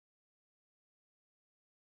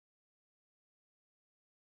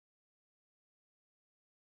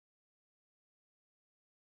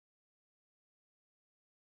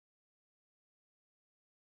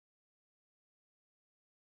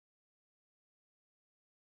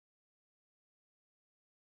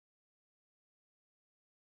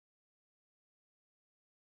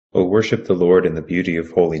O worship the Lord in the beauty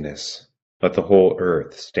of holiness. Let the whole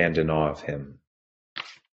earth stand in awe of him.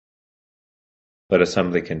 Let us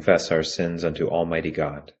humbly confess our sins unto Almighty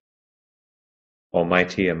God.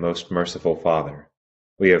 Almighty and most merciful Father,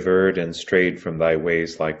 we have erred and strayed from thy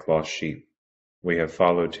ways like lost sheep. We have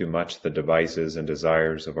followed too much the devices and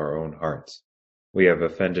desires of our own hearts. We have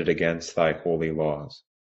offended against thy holy laws.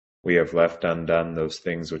 We have left undone those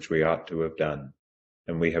things which we ought to have done,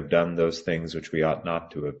 and we have done those things which we ought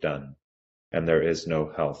not to have done, and there is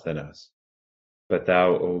no health in us. But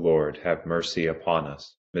thou, O Lord, have mercy upon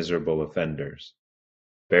us, miserable offenders.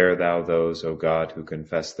 Bear thou those, O God, who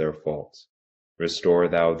confess their faults. Restore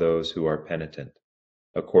thou those who are penitent,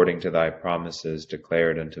 according to thy promises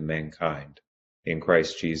declared unto mankind, in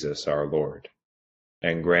Christ Jesus our Lord.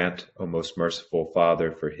 And grant, O most merciful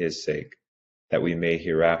Father, for his sake, that we may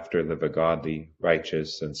hereafter live a godly,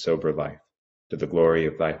 righteous, and sober life, to the glory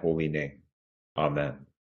of thy holy name. Amen.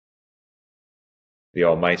 The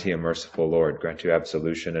Almighty and merciful Lord grant you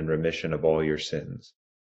absolution and remission of all your sins,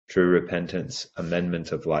 true repentance,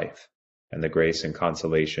 amendment of life, and the grace and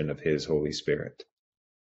consolation of his Holy Spirit.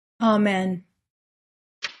 Amen.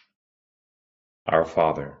 Our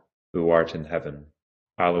Father, who art in heaven,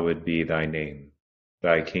 hallowed be thy name.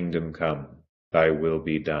 Thy kingdom come, thy will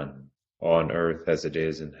be done, on earth as it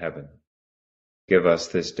is in heaven. Give us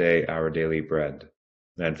this day our daily bread,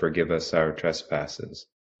 and forgive us our trespasses,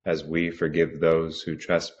 as we forgive those who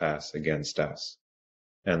trespass against us.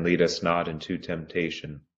 And lead us not into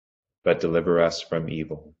temptation, but deliver us from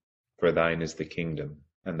evil. For thine is the kingdom,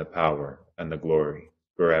 and the power, and the glory,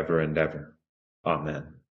 forever and ever.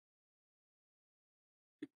 Amen.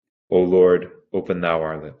 O Lord, open thou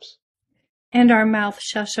our lips, And our mouth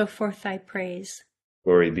shall show forth thy praise.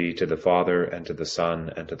 Glory be to the Father, and to the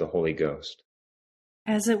Son, and to the Holy Ghost.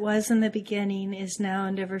 As it was in the beginning, is now,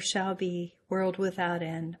 and ever shall be, world without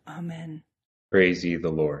end. Amen. Praise ye the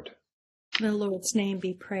Lord. The Lord's name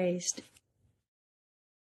be praised.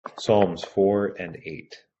 Psalms 4 and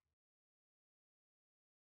 8.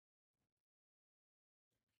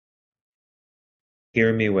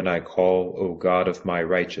 Hear me when I call, O God of my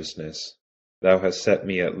righteousness. Thou hast set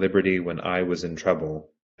me at liberty when I was in trouble.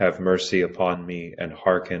 Have mercy upon me, and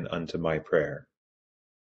hearken unto my prayer.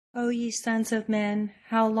 O ye sons of men,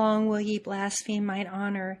 how long will ye blaspheme mine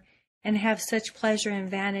honor, and have such pleasure in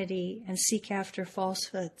vanity, and seek after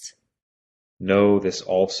falsehoods? Know this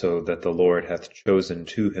also, that the Lord hath chosen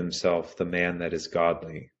to himself the man that is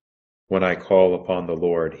godly. When I call upon the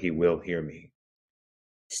Lord, he will hear me.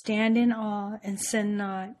 Stand in awe and sin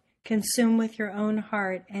not. Consume with your own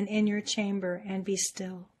heart and in your chamber, and be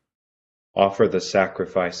still. Offer the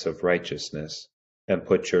sacrifice of righteousness, and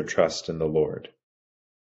put your trust in the Lord.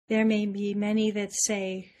 There may be many that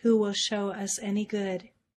say, who will show us any good?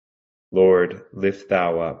 Lord, lift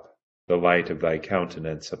thou up the light of thy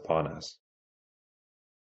countenance upon us.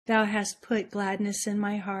 Thou hast put gladness in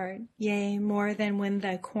my heart, yea, more than when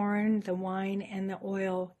the corn, the wine, and the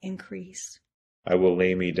oil increase. I will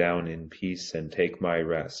lay me down in peace and take my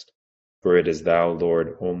rest, for it is thou,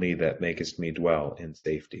 Lord, only that makest me dwell in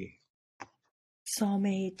safety. Psalm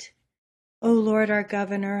 8. O Lord our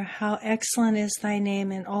Governor, how excellent is thy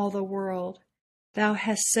name in all the world. Thou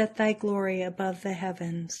hast set thy glory above the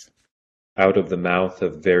heavens. Out of the mouth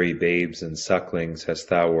of very babes and sucklings hast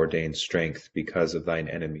thou ordained strength because of thine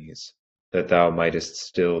enemies, that thou mightest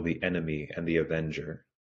still the enemy and the avenger.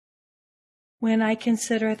 When I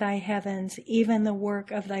consider thy heavens, even the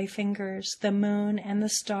work of thy fingers, the moon and the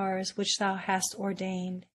stars which thou hast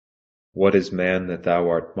ordained. What is man that thou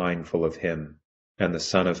art mindful of him, and the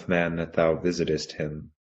Son of Man that thou visitest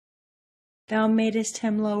him? Thou madest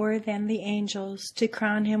him lower than the angels, to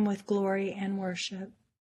crown him with glory and worship.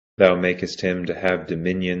 Thou makest him to have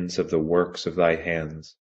dominions of the works of thy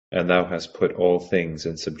hands, and thou hast put all things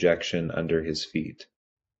in subjection under his feet.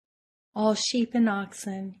 All sheep and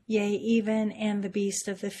oxen, yea, even and the beast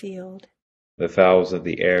of the field. The fowls of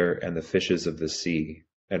the air and the fishes of the sea,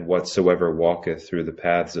 and whatsoever walketh through the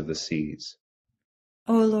paths of the seas.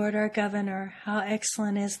 O Lord our Governor, how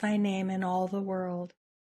excellent is thy name in all the world.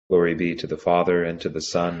 Glory be to the Father, and to the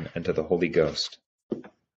Son, and to the Holy Ghost.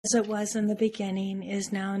 As it was in the beginning,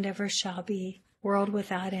 is now, and ever shall be, world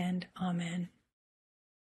without end. Amen.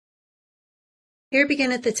 Here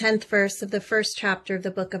beginneth the 10th verse of the first chapter of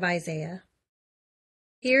the book of Isaiah.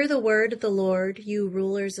 Hear the word of the Lord, you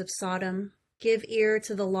rulers of Sodom. Give ear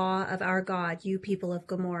to the law of our God, you people of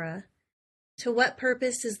Gomorrah. To what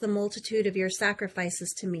purpose is the multitude of your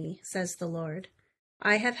sacrifices to me, says the Lord?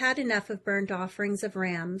 I have had enough of burnt offerings of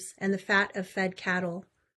rams and the fat of fed cattle.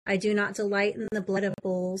 I do not delight in the blood of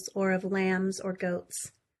bulls or of lambs or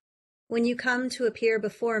goats. When you come to appear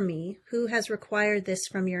before me, who has required this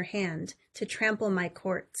from your hand, to trample my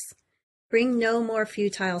courts? Bring no more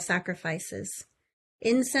futile sacrifices.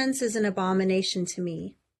 Incense is an abomination to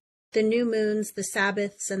me. The new moons, the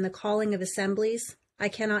Sabbaths, and the calling of assemblies, I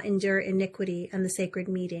cannot endure iniquity and the sacred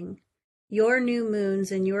meeting. Your new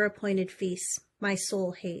moons and your appointed feasts, my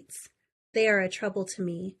soul hates. They are a trouble to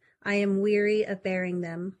me. I am weary of bearing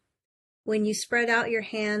them. When you spread out your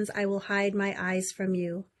hands, I will hide my eyes from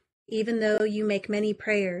you. Even though you make many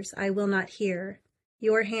prayers, I will not hear.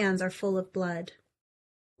 Your hands are full of blood.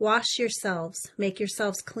 Wash yourselves, make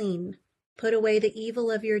yourselves clean. Put away the evil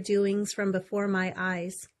of your doings from before my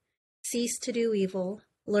eyes. Cease to do evil,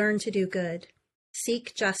 learn to do good.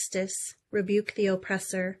 Seek justice, rebuke the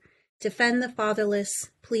oppressor, defend the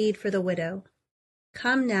fatherless, plead for the widow.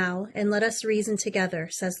 Come now, and let us reason together,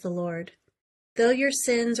 says the Lord. Though your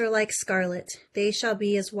sins are like scarlet, they shall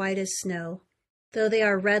be as white as snow. Though they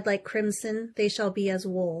are red like crimson, they shall be as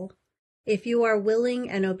wool. If you are willing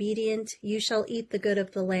and obedient, you shall eat the good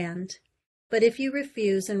of the land. But if you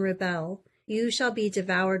refuse and rebel, you shall be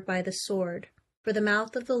devoured by the sword, for the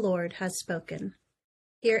mouth of the Lord has spoken.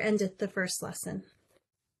 Here endeth the first lesson.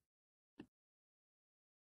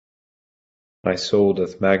 My soul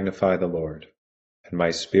doth magnify the Lord, and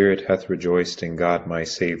my spirit hath rejoiced in God my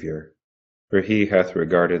Saviour, for he hath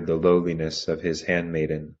regarded the lowliness of his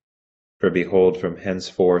handmaiden. For behold, from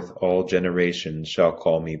henceforth all generations shall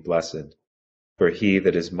call me blessed. For he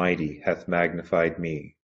that is mighty hath magnified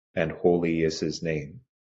me, and holy is his name.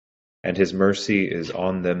 And his mercy is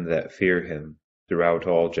on them that fear him throughout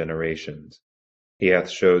all generations. He hath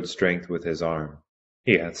showed strength with his arm.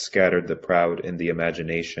 He hath scattered the proud in the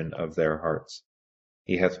imagination of their hearts.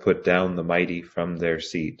 He hath put down the mighty from their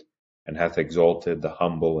seat, and hath exalted the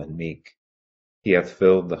humble and meek. He hath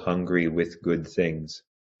filled the hungry with good things,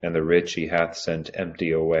 and the rich he hath sent empty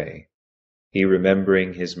away. He,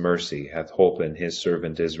 remembering his mercy, hath holpen his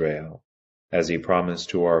servant Israel, as he promised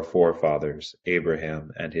to our forefathers,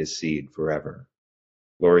 Abraham and his seed forever.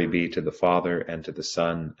 Glory be to the Father, and to the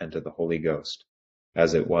Son, and to the Holy Ghost,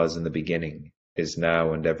 as it was in the beginning, is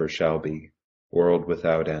now, and ever shall be, world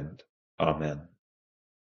without end. Amen.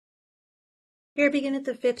 Here beginneth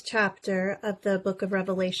the 5th chapter of the book of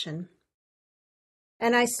Revelation.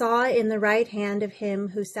 And I saw in the right hand of him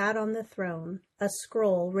who sat on the throne a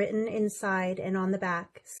scroll written inside and on the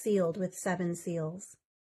back, sealed with 7 seals.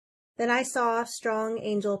 Then I saw a strong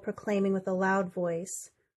angel proclaiming with a loud voice,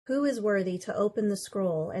 Who is worthy to open the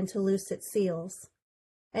scroll and to loose its seals?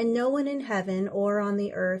 And no one in heaven or on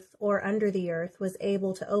the earth or under the earth was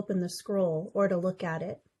able to open the scroll or to look at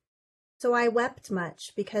it. So I wept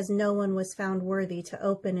much because no one was found worthy to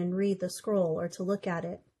open and read the scroll or to look at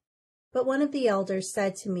it. But one of the elders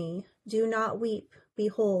said to me, Do not weep.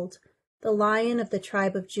 Behold, the Lion of the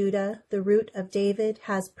tribe of Judah, the Root of David,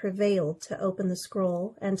 has prevailed to open the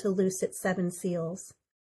scroll and to loose its 7 seals.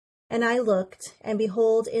 And I looked, and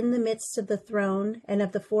behold, in the midst of the throne and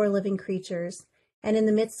of the 4 living creatures, and in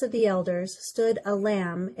the midst of the elders, stood a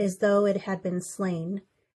lamb as though it had been slain,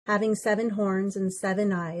 having 7 horns and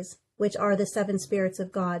 7 eyes, which are the 7 spirits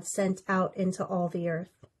of God sent out into all the earth.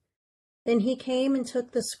 Then he came and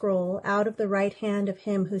took the scroll out of the right hand of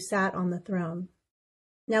him who sat on the throne.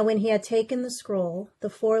 Now when he had taken the scroll, the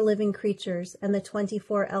 4 living creatures and the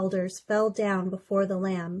 24 elders fell down before the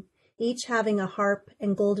Lamb, each having a harp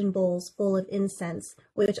and golden bowls full of incense,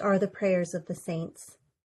 which are the prayers of the saints.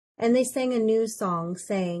 And they sang a new song,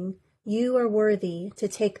 saying, You are worthy to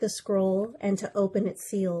take the scroll and to open its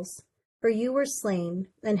seals, for you were slain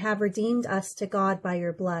and have redeemed us to God by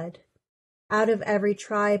your blood, out of every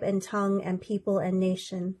tribe and tongue and people and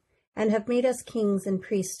nation, and have made us kings and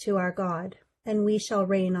priests to our God, and we shall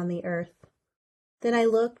reign on the earth. Then I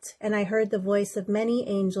looked, and I heard the voice of many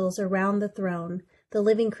angels around the throne, the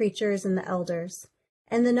living creatures and the elders,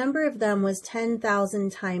 and the number of them was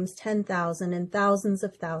 10,000 times 10,000 and thousands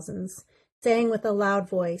of thousands, saying with a loud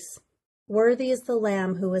voice, Worthy is the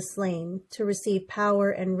Lamb who was slain, to receive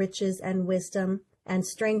power and riches and wisdom and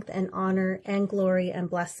strength and honor and glory and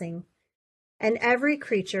blessing. And every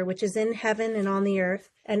creature which is in heaven and on the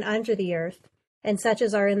earth and under the earth, and such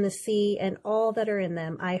as are in the sea and all that are in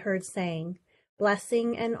them, I heard saying,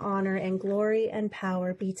 Blessing and honor and glory and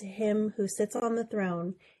power be to him who sits on the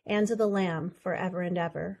throne and to the Lamb forever and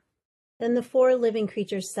ever. Then the 4 living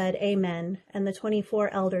creatures said, Amen, and the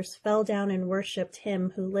 24 elders fell down and worshipped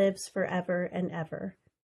him who lives forever and ever.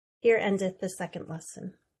 Here endeth the 2nd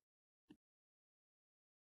lesson.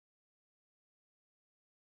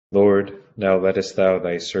 Lord, now lettest thou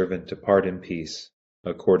thy servant depart in peace,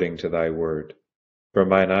 according to thy word. For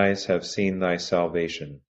mine eyes have seen thy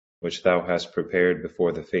salvation, which thou hast prepared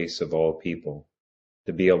before the face of all people,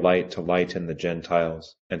 to be a light to lighten the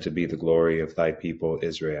Gentiles, and to be the glory of thy people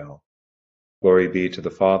Israel. Glory be to the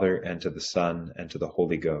Father, and to the Son, and to the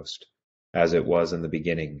Holy Ghost, as it was in the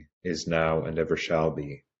beginning, is now, and ever shall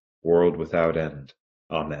be, world without end.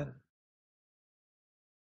 Amen.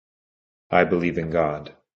 I believe in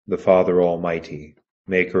God, the Father Almighty,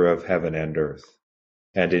 maker of heaven and earth,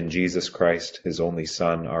 and in Jesus Christ, his only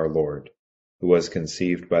Son, our Lord, who was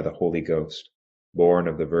conceived by the Holy Ghost, born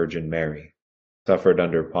of the Virgin Mary, suffered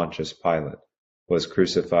under Pontius Pilate, was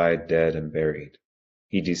crucified, dead, and buried.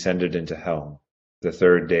 He descended into hell. The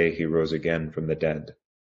third day he rose again from the dead.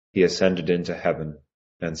 He ascended into heaven,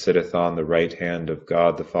 and sitteth on the right hand of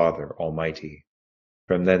God the Father Almighty.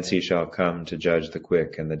 From thence he shall come to judge the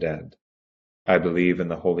quick and the dead. I believe in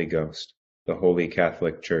the Holy Ghost, the Holy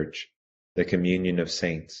Catholic Church, the communion of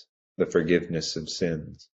saints, the forgiveness of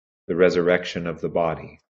sins, the resurrection of the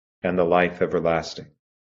body, and the life everlasting.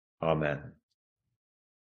 Amen.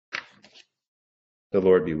 The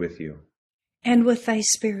Lord be with you. And with thy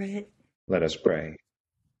spirit. Let us pray.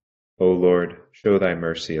 O Lord, show thy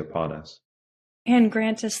mercy upon us. And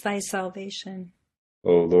grant us thy salvation.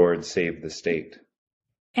 O Lord, save the state.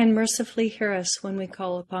 And mercifully hear us when we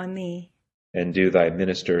call upon thee. Endue thy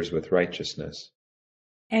ministers with righteousness.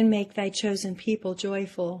 And make thy chosen people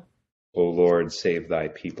joyful. O Lord, save thy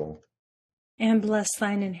people. And bless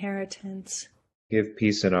thine inheritance. Give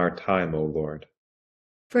peace in our time, O Lord.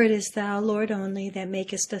 For it is thou, Lord, only, that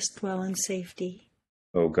makest us dwell in safety.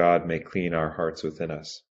 O God, make clean our hearts within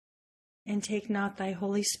us. And take not thy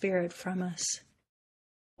Holy Spirit from us.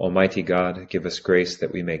 Almighty God, give us grace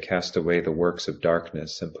that we may cast away the works of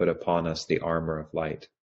darkness and put upon us the armor of light.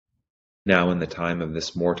 Now in the time of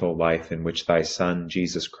this mortal life in which thy Son,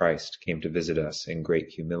 Jesus Christ, came to visit us in great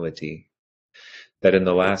humility, that in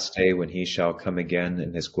the last day when he shall come again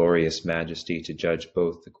in his glorious majesty to judge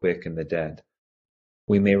both the quick and the dead,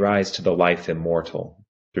 we may rise to the life immortal,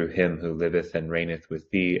 through him who liveth and reigneth with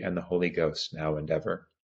thee and the Holy Ghost, now and ever.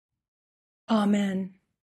 Amen.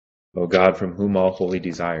 O God, from whom all holy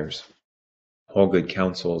desires, all good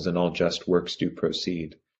counsels, and all just works do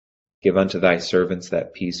proceed, give unto thy servants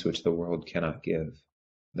that peace which the world cannot give,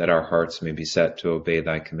 that our hearts may be set to obey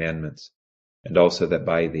thy commandments, and also that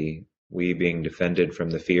by thee, we, being defended from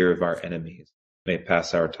the fear of our enemies, may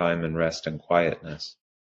pass our time in rest and quietness,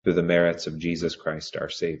 through the merits of Jesus Christ our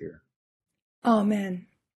Savior. Amen.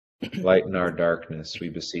 Lighten our darkness, we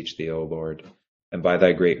beseech thee, O Lord, and by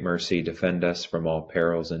thy great mercy defend us from all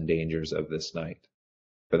perils and dangers of this night,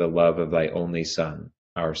 for the love of thy only Son,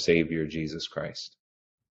 our Savior Jesus Christ.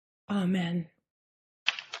 Amen.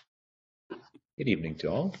 Good evening to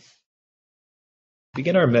all.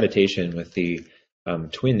 Begin our meditation with the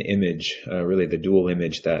twin image, really the dual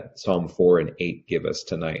image that Psalm 4 and 8 give us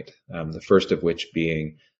tonight. The first of which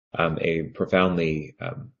being a profoundly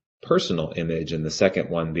personal image, and the second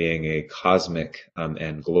one being a cosmic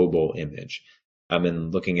and global image.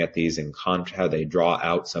 And looking at these in how they draw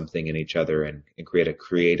out something in each other and create a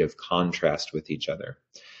creative contrast with each other.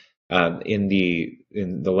 In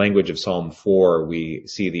the language of Psalm 4, we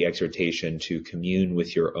see the exhortation to commune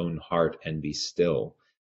with your own heart and be still,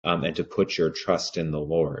 and to put your trust in the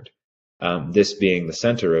Lord. This being the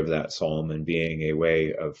center of that psalm and being a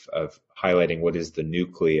way of highlighting what is the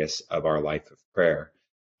nucleus of our life of prayer.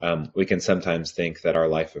 We can sometimes think that our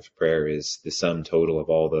life of prayer is the sum total of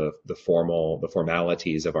all the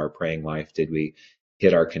formalities of our praying life. Did we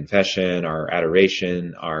hit our confession, our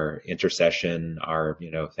adoration, our intercession, our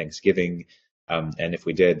thanksgiving? And if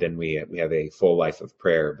we did, then we have a full life of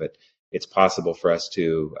prayer. But it's possible for us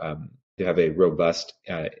to have a robust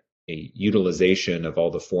a utilization of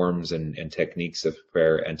all the forms and techniques of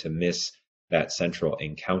prayer, and to miss that central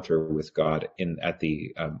encounter with God at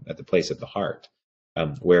the place of the heart.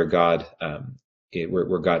 Where God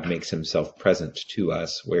makes himself present to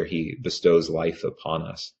us, where he bestows life upon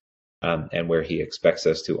us, and where he expects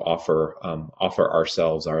us to offer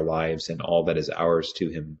ourselves, our lives, and all that is ours to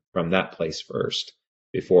him from that place first,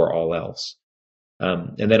 before all else.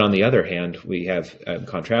 And then on the other hand, we have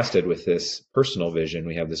contrasted with this personal vision,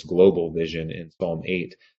 we have this global vision in Psalm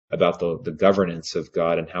 8 about the governance of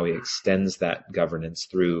God and how he extends that governance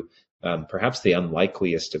through perhaps the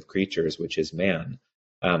unlikeliest of creatures, which is man.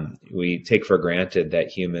 We take for granted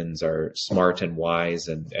that humans are smart and wise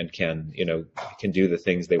and can do the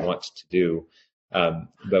things they want to do.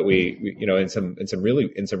 But we in some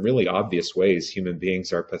really obvious ways, human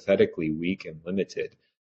beings are pathetically weak and limited.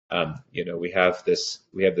 We have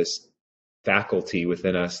this faculty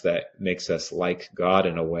within us that makes us like God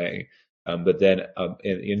in a way. But then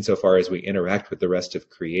insofar as we interact with the rest of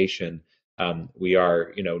creation, We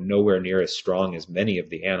are, nowhere near as strong as many of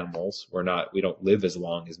the animals. We don't live as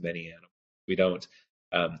long as many animals. We don't,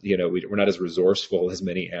 we're not as resourceful as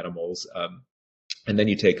many animals. And then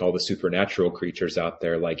you take all the supernatural creatures out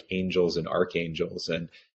there like angels and archangels, and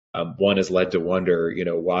one is led to wonder,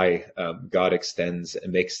 why God extends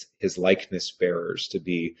and makes his likeness bearers to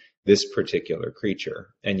be this particular creature.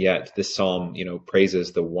 And yet this psalm,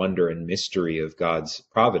 praises the wonder and mystery of God's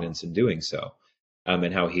providence in doing so,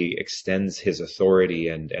 and how he extends his authority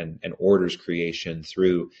and orders creation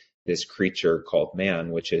through this creature called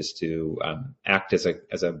man, which is to act as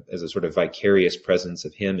a sort of vicarious presence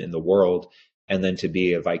of him in the world, and then to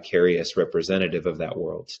be a vicarious representative of that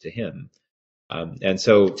world to him. And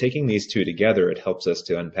so taking these two together, it helps us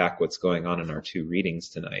to unpack what's going on in our two readings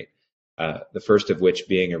tonight. The first of which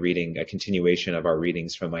being a continuation of our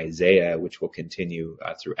readings from Isaiah, which will continue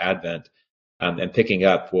through Advent. And picking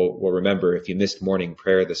up, we'll remember, if you missed morning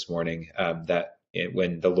prayer this morning, that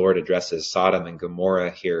when the Lord addresses Sodom and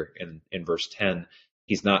Gomorrah here in verse 10,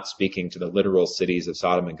 he's not speaking to the literal cities of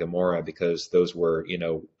Sodom and Gomorrah, because those were,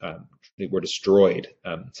 they were destroyed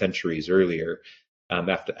centuries earlier,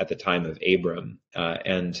 at the time of Abram.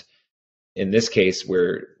 And in this case,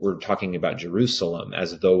 we're talking about Jerusalem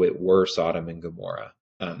as though it were Sodom and Gomorrah.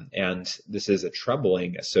 And this is a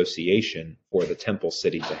troubling association for the temple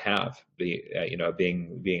city to have,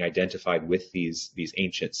 being identified with these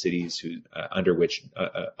ancient cities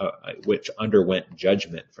which underwent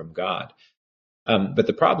judgment from God. But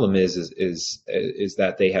the problem is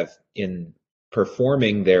that they have, in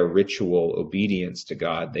performing their ritual obedience to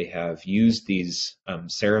God, they have used these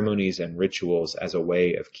ceremonies and rituals as a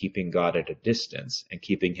way of keeping God at a distance and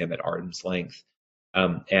keeping him at arm's length.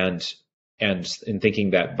 And in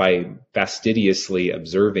thinking that by fastidiously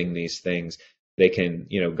observing these things, they can,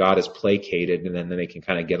 God is placated, and then they can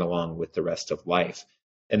kind of get along with the rest of life.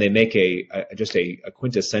 And they make just a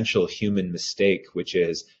quintessential human mistake, which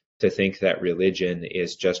is to think that religion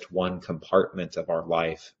is just one compartment of our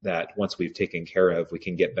life that once we've taken care of, we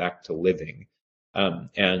can get back to living.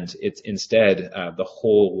 And it's instead the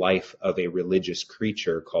whole life of a religious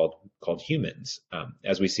creature called humans.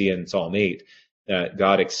 As we see in Psalm 8,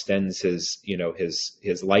 God extends his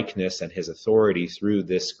likeness and his authority through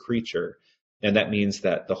this creature. And that means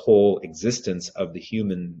that the whole existence of the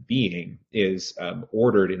human being is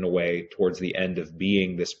ordered in a way towards the end of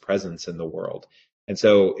being this presence in the world. And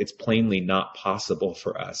so it's plainly not possible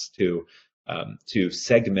for us to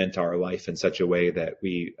segment our life in such a way that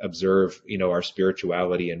we observe, our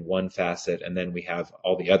spirituality in one facet, and then we have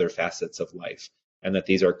all the other facets of life, and that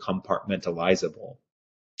these are compartmentalizable.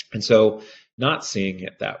 And so, not seeing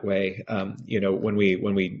it that way, when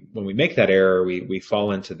we make that error, we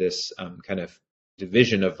fall into this kind of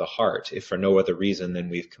division of the heart, if for no other reason than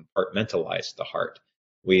we've compartmentalized the heart.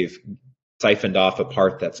 We've siphoned off a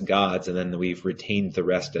part that's God's, and then we've retained the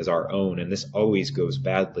rest as our own. And this always goes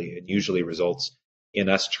badly. It usually results in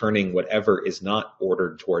us turning whatever is not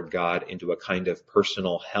ordered toward God into a kind of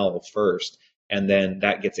personal hell first. And then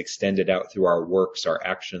that gets extended out through our works, our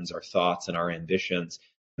actions, our thoughts, and our ambitions,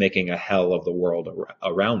 making a hell of the world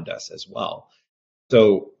around us as well.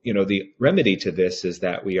 So, the remedy to this is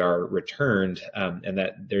that we are returned, and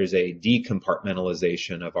that there's a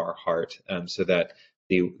decompartmentalization of our heart, so that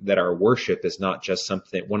our worship is not just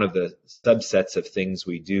one of the subsets of things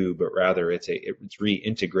we do, but rather it's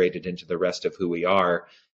reintegrated into the rest of who we are,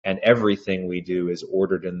 and everything we do is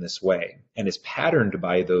ordered in this way and is patterned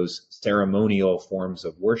by those ceremonial forms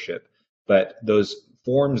of worship. But those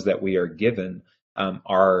forms that we are given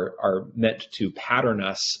are meant to pattern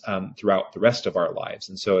us throughout the rest of our lives.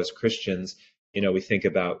 And so as Christians, we think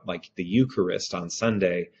about like the Eucharist on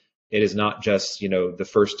Sunday. It is not just, the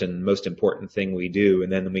first and most important thing we do,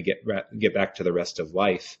 and then we get back to the rest of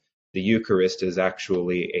life. The Eucharist is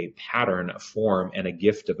actually a pattern, a form, and a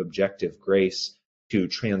gift of objective grace to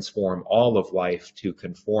transform all of life to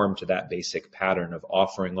conform to that basic pattern of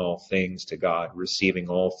offering all things to God, receiving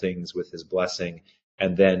all things with his blessing,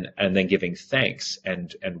 and then giving thanks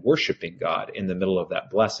and worshiping God in the middle of that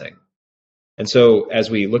blessing. And so as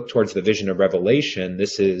we look towards the vision of Revelation,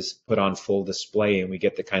 this is put on full display, and we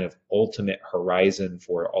get the kind of ultimate horizon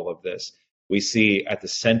for all of this. We see at the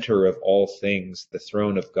center of all things the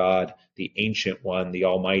throne of God, the Ancient One, the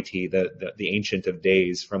Almighty, the Ancient of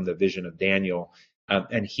Days from the vision of Daniel.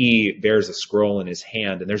 And he bears a scroll in his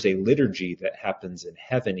hand. And there's a liturgy that happens in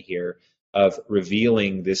heaven here of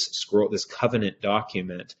revealing this scroll, this covenant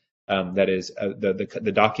document, that is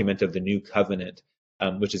the document of the new covenant,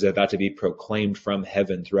 which is about to be proclaimed from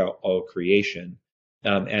heaven throughout all creation.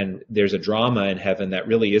 And there's a drama in heaven that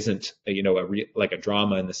really isn't, like a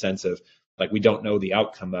drama in the sense of like we don't know the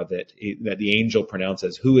outcome of it, that the angel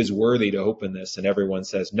pronounces, who is worthy to open this? And everyone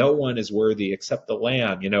says, no one is worthy except the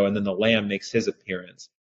Lamb, and then the Lamb makes his appearance.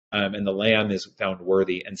 And the Lamb is found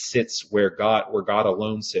worthy and sits where God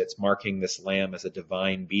alone sits, marking this Lamb as a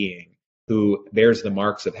divine being who bears the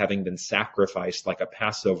marks of having been sacrificed like a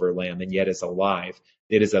Passover lamb and yet is alive.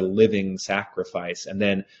 It is a living sacrifice. And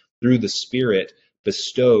then through the Spirit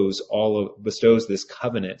bestows this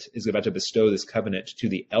covenant, is about to bestow this covenant to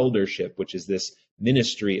the eldership, which is this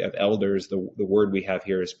ministry of elders. The word we have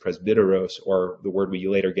here is presbyteros, or the word we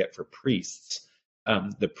later get for priests.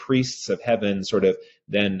 The priests of heaven sort of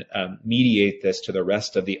then mediate this to the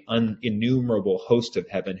rest of the innumerable host of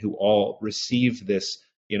heaven, who all receive this,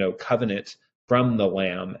 covenant from the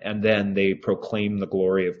Lamb, and then they proclaim the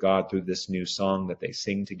glory of God through this new song that they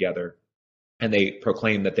sing together. And they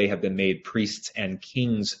proclaim that they have been made priests and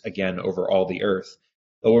kings again over all the earth.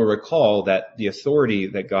 But we'll recall that the authority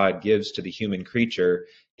that God gives to the human creature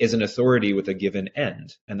is an authority with a given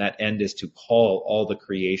end, and that end is to call all the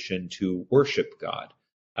creation to worship God.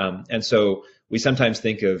 And so we sometimes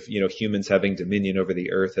think of humans having dominion over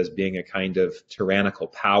the earth as being a kind of tyrannical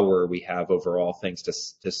power we have over all things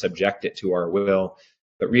to subject it to our will.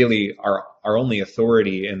 But really, our only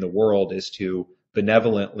authority in the world is to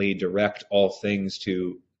benevolently direct all things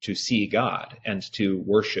to see God and to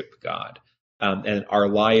worship God. And our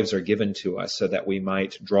lives are given to us so that we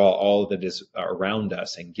might draw all that is around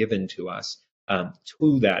us and given to us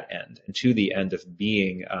to that end, and to the end of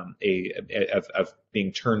being of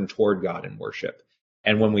being turned toward God in worship.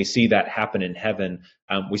 And when we see that happen in heaven,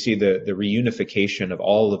 we see the reunification of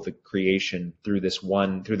all of the creation through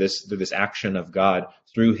this action of God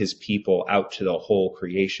through His people out to the whole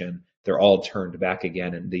creation. They're all turned back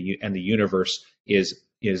again, and the universe is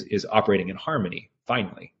operating in harmony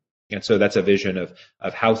finally. And so that's a vision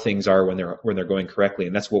of how things are when they're going correctly.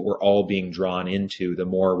 And that's what we're all being drawn into. The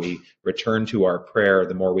more we return to our prayer,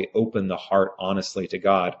 the more we open the heart honestly to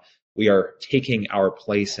God, we are taking our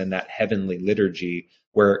place in that heavenly liturgy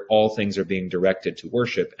where all things are being directed to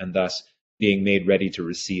worship, and thus being made ready to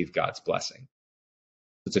receive God's blessing.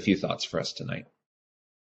 That's a few thoughts for us tonight.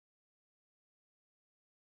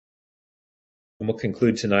 And we'll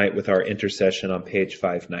conclude tonight with our intercession on page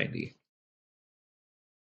 590.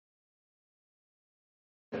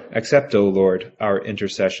 Accept, O Lord, our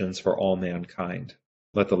intercessions for all mankind.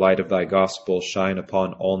 Let the light of thy gospel shine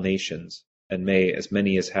upon all nations, and may as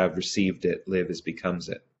many as have received it live as becomes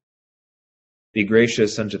it. Be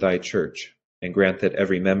gracious unto thy church, and grant that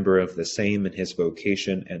every member of the same in his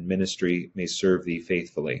vocation and ministry may serve thee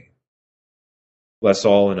faithfully. Bless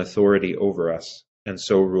all in authority over us, and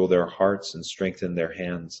so rule their hearts and strengthen their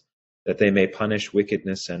hands, that they may punish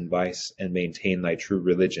wickedness and vice, and maintain thy true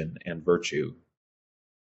religion and virtue.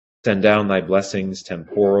 Send down thy blessings,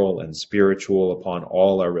 temporal and spiritual, upon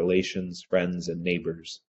all our relations, friends, and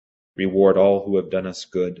neighbors. Reward all who have done us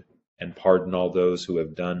good, and pardon all those who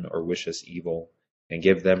have done or wish us evil, and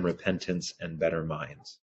give them repentance and better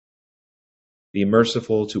minds. Be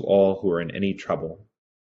merciful to all who are in any trouble.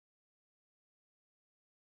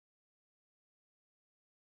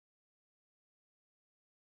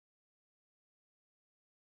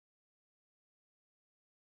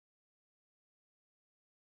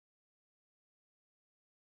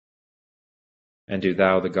 And do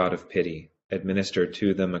thou, the God of pity, administer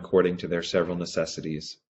to them according to their several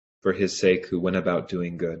necessities, for his sake who went about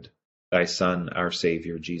doing good, thy Son, our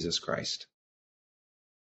Saviour, Jesus Christ.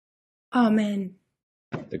 Amen.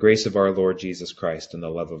 The grace of our Lord Jesus Christ, and the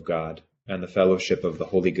love of God, and the fellowship of the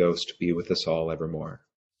Holy Ghost be with us all evermore.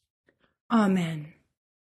 Amen.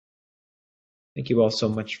 Thank you all so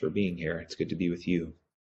much for being here. It's good to be with you.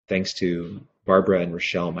 Thanks to Barbara and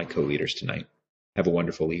Rochelle, my co-leaders tonight. Have a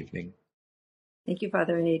wonderful evening. Thank you,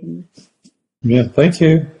 Father Hayden. Yeah, thank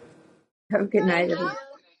you. Have a good night, everyone.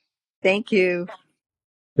 Thank you.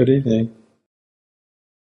 Good evening.